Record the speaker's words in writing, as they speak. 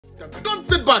country. Don't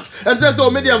sit back and say, oh,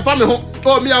 me, I'm family home.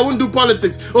 Oh, me, I won't do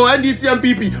politics. Oh, NDC and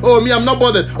PP. Oh, me, I'm not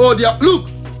bothered. Oh, dear. Look,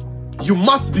 you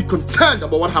must be concerned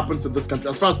about what happens in this country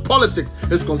as far as politics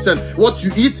is concerned. What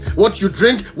you eat, what you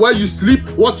drink, where you sleep,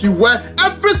 what you wear,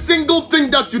 every single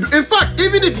thing that you do. In fact,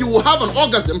 even if you will have an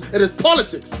orgasm, it is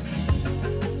politics.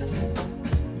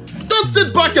 Don't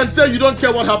sit back and say you don't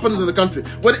care what happens in the country.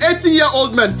 When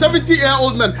 80-year-old men,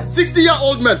 70-year-old men,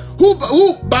 60-year-old men, who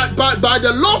by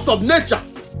the laws of nature,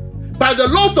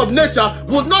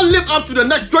 would not live up to the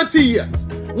next 20 years,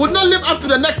 would not live up to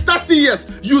the next 30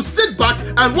 years. You sit back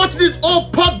and watch these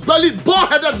old pot-bellied,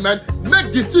 bald-headed men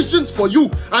make decisions for you,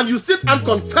 and you sit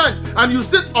unconcerned and you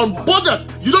sit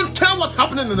unbothered. You don't care what's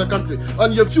happening in the country,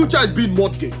 and your future is being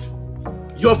mortgaged.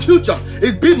 Your future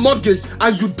is being mortgaged,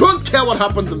 and you don't care what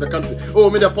happens in the country. Oh,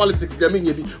 me the politics, they mean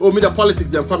you. Oh, me the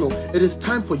politics, they're family. It is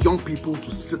time for young people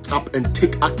to sit up and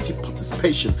take active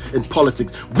participation in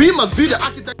politics. We must be the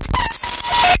architect.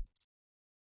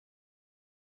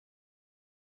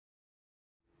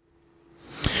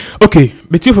 Okay,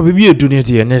 but you for baby you doing it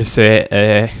and say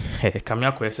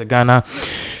Kamiako Ghana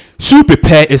should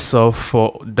prepare itself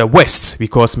for the West,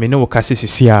 because me know Kasi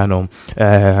Sisiano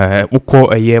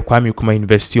uko a year Kwame Nkrumah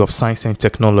University of Science and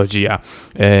Technology and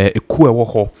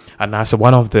as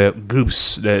one of the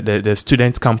groups, the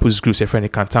student campus groups, a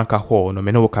friend Katanga Hall, no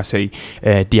me know Kasi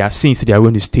they are since they are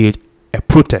on the stage a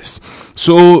protest.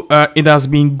 So it has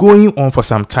been going on for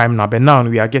some time now, but now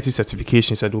we are getting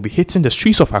certifications that will be hitting the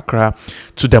streets of Accra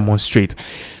to demonstrate.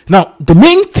 Now, the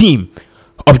main theme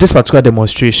of this particular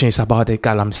demonstration is about the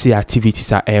Galamsey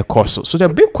activities at Air Course. So the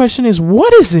big question is,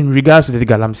 what is in regards to the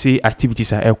Galamsey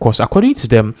activities at Air Course? According to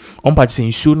them, on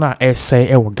participation Shona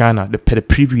Essay Ghana, the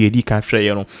preview country,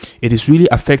 it is really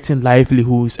affecting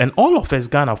livelihoods, and all of us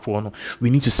Ghana for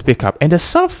we need to speak up. And the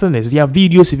something is, there are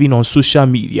videos even on social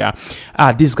media.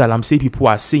 These Galamsey people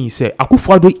are saying, say,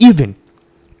 Akufo-Addo even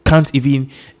can't even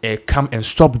come and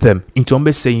stop them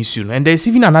into saying soon. And there's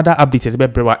even another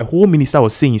update. A whole minister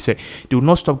was saying, say they will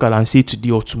not stop Galamsey today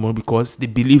or tomorrow because they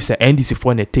believe that NDC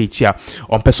for a take here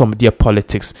on person their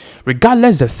politics.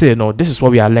 Regardless the thing, this is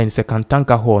what we are learning. Say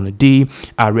Katanga Hall, they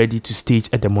are ready to stage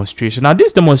a demonstration. Now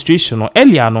this demonstration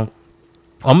earlier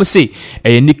say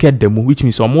a naked demo, which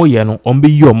means be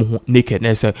naked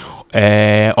and say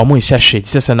on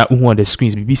the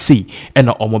screens BBC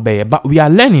and be, but we are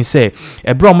learning say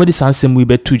a bromo this answer we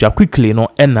bet to quickly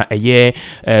a year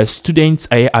students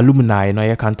alumni no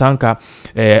Katanga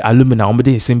alumni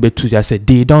the same bet to say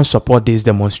they don't support this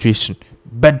demonstration.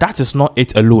 But that is not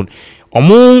it alone.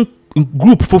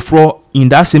 Group for in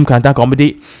that same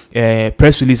Katanga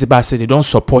press release about say they don't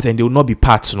support and they will not be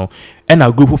part, and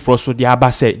a group for so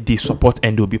the said they support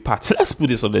and they will be part. So let's put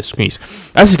this on the screens.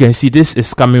 As you can see, this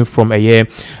is coming from a year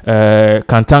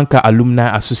Katanga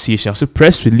Alumni Association. So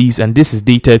press release, and this is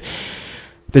dated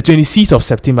the 26th of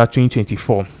September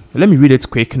 2024. Let me read it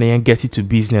quickly and get it to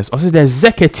business. Also the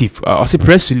executive also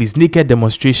press release, naked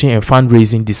demonstration and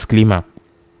fundraising disclaimer.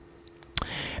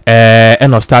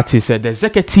 And of started said the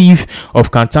executive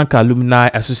of Katanga Alumni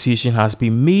Association has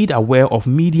been made aware of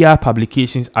media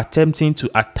publications attempting to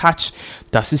attach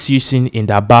the association in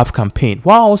the above campaign.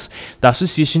 Whilst the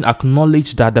association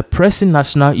acknowledged that the pressing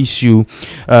national issue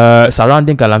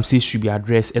surrounding Galamsey should be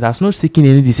addressed, it has not taken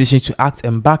any decision to act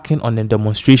embarking on a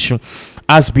demonstration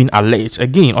as been alleged.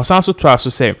 Again, also to also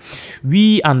say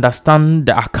we understand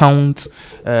the account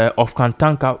of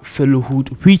Katanga Fellowhood,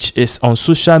 which is on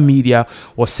social media,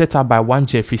 was set up by one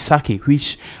Jeffrey Saki,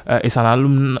 which is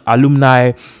an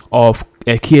alumni of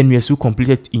KNUS who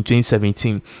completed in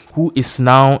 2017, who is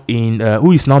now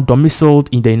domiciled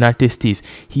in the United States.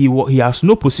 He has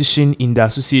no position in the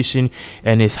association,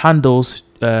 and his handles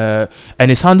do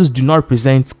not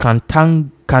represent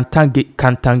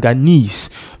Katanganese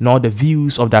nor the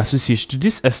views of the association. To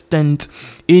this extent,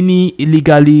 any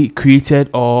illegally created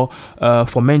or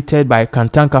fomented by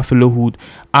Katanga Fellowhood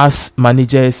as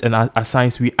managers and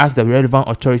assigns, we ask the relevant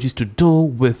authorities to deal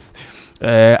with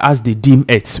as they deem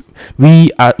it.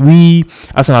 We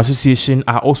as an association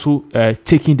are also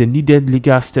taking the needed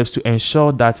legal steps to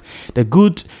ensure that the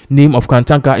good name of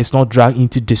Katanga is not dragged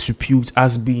into dispute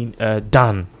as being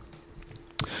done.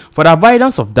 For the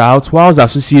avoidance of doubt, whilst the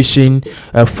association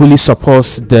fully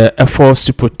supports the efforts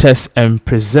to protest and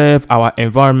preserve our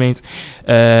environment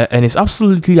and is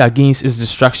absolutely against its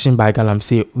destruction by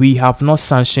Galamsey, we have not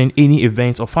sanctioned any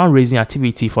event or fundraising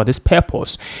activity for this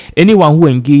purpose. Anyone who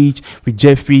engage with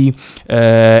Jeffrey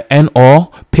and or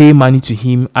pay money to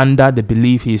him under the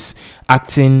belief he's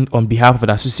acting on behalf of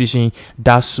the association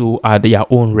does so at their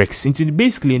own risks.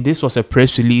 Basically, this was a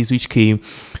press release which came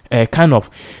kind of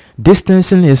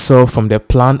distancing itself from the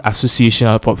planned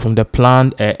association, from the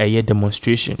planned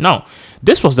demonstration. Now,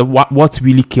 this was what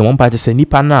really came on by the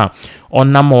Senipa now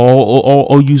on Nam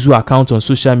or user account on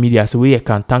social media. So we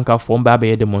can thank her for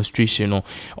a demonstration or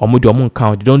Mudomon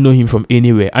count. They don't know him from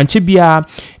anywhere. And Chibia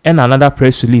and another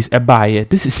press release about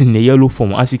this is in the yellow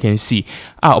form, as you can see.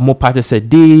 More parties said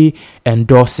they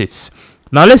endorse it.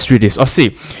 Now let's read this. Or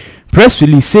say press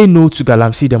release say no to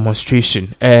Galamsey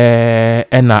demonstration.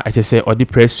 And I just say or the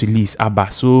press release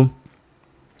about so.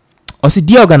 Also,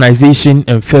 dear organization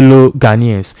and fellow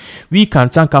Ghanaians, we can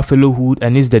thank our fellowhood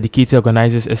and its dedicated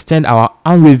organizers, extend our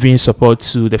unwavering support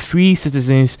to the free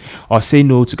citizens, or say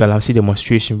no to Galamsey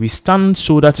demonstration. We stand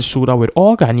shoulder to shoulder with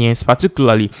all Ghanaians,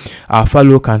 particularly our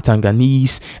fellow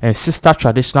Katanganese and sister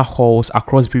traditional halls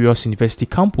across various university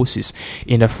campuses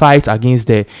in the fight against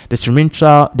the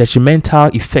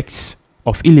detrimental effects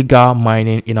of illegal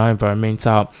mining in our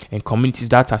environmental and communities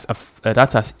that has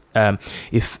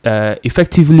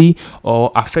effectively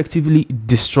or affectively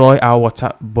destroy our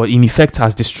water, but in effect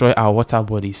has destroyed our water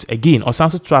bodies. Again,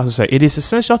 Osanso Trust said it is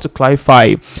essential to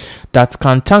clarify that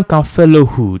Katanga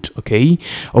Fellowhood,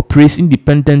 operates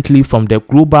independently from the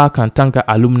global Katanga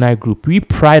alumni group. We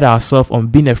pride ourselves on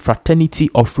being a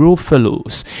fraternity of real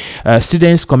fellows,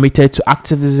 students committed to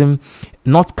activism,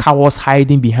 not cowards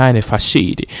hiding behind a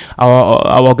facade.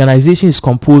 Our organization is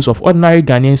composed of ordinary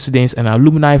Ghanaian students and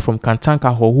alumni from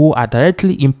Katanga who are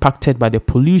directly impacted by the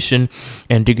pollution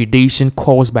and degradation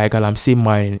caused by Galamsey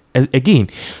mining. Again,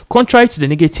 contrary to the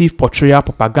negative portrayal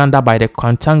propaganda by the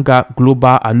Katanga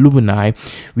global alumni,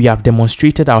 we have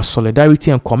demonstrated our solidarity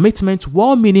and commitment to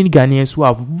well-meaning Ghanaians who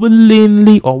have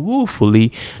willingly or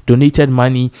willfully donated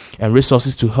money and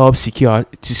resources to help secure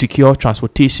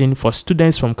transportation for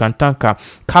students from Katanga,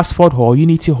 Casford Hall,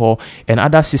 Unity Hall, and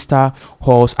other sister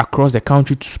halls across the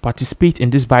country to participate in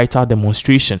this vital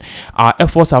demonstration. Our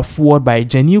efforts are fueled by a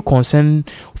genuine concern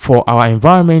for our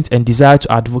environment and desire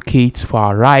to advocate for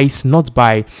our rights, not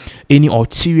by any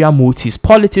ulterior motives.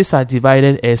 Politics are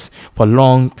divided us for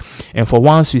long, and for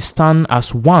once we stand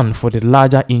as one for the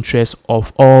larger interest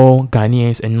of all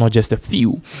Ghanaians and not just a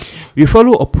few. We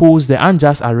follow oppose the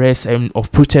unjust arrest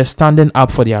of protest, standing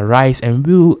up for their rights and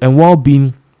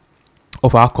well-being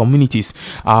of our communities.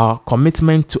 Our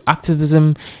commitment to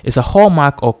activism is a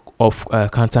hallmark of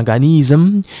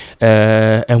Katanganism,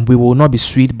 and we will not be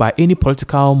swayed by any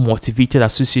political motivated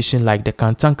association like the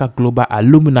Katanga Global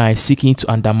Alumni seeking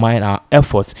to undermine our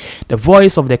efforts. The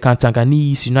voice of the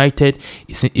Katanganese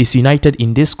is united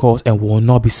in this cause and will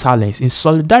not be silenced. In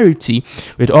solidarity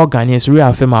with all Ghanaians, we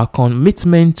reaffirm our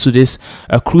commitment to this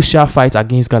crucial fight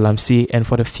against Galamsey and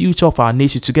for the future of our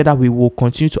nation. Together, we will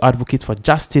continue to advocate for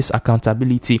justice,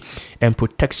 accountability, and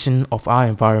protection of our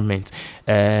environment.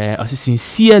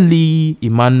 Sincerely,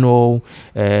 Emmanuel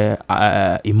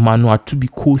to be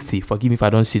Kothi. Forgive me if I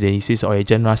don't see that he says, or a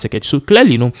general secretary. So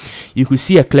clearly, you could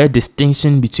see a clear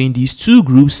distinction between these two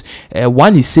groups.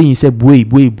 One is saying, boy,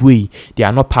 they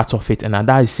are not part of it, and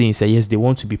another is saying, yes, they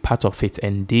want to be part of it,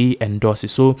 and they endorse it.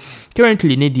 So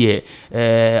currently,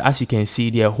 as you can see,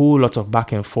 there are a whole lot of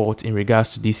back and forth in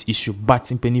regards to this issue.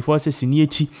 But in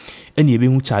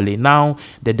now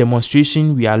the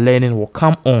demonstration we are learning will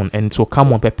come on, and it will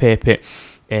come on pepe.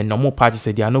 And normal parties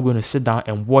said they are not going to sit down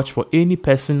and watch for any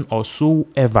person or so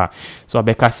ever. So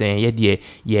Becca saying,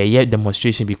 yeah,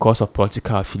 demonstration because of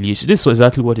political affiliation. This is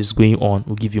exactly what is going on.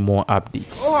 We'll give you more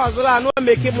updates. Oh, so I know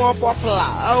make it more popular.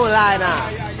 Oh, line now.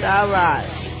 All right.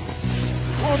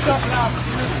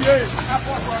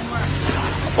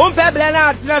 Pebble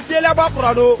now, to feel about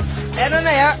Prado. And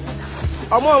then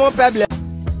I'm on Pebble.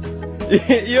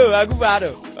 You are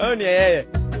good. Oh, yeah.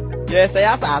 Yes,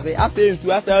 I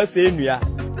say, yeah.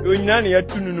 You know, you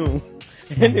to know.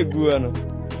 And the guano.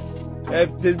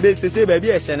 They say,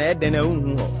 baby, I shall add then a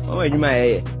woman. Oh, you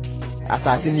may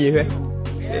assassin here.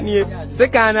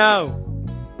 Second now.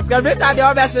 Scarbet at the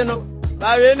ovation.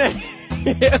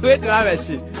 Wait to have a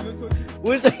sheet.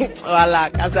 Who's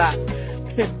like Casa?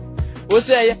 Who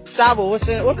say, Sabo, what's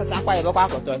a sapphire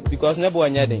of because never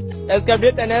one yet.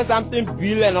 Escarbet and then something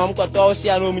bill and uncle she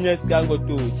and luminous can go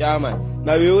to Charman.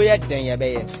 Now we yet then, ya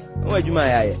bay. Oh, you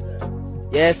may.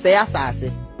 Yes, say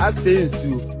assassin. I say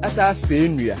so.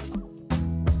 Assassin, ya.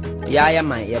 Ya,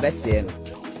 my, ya best say.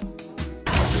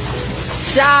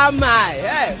 Charman,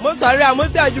 hey, most sorry, I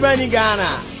must tell you,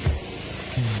 Ghana.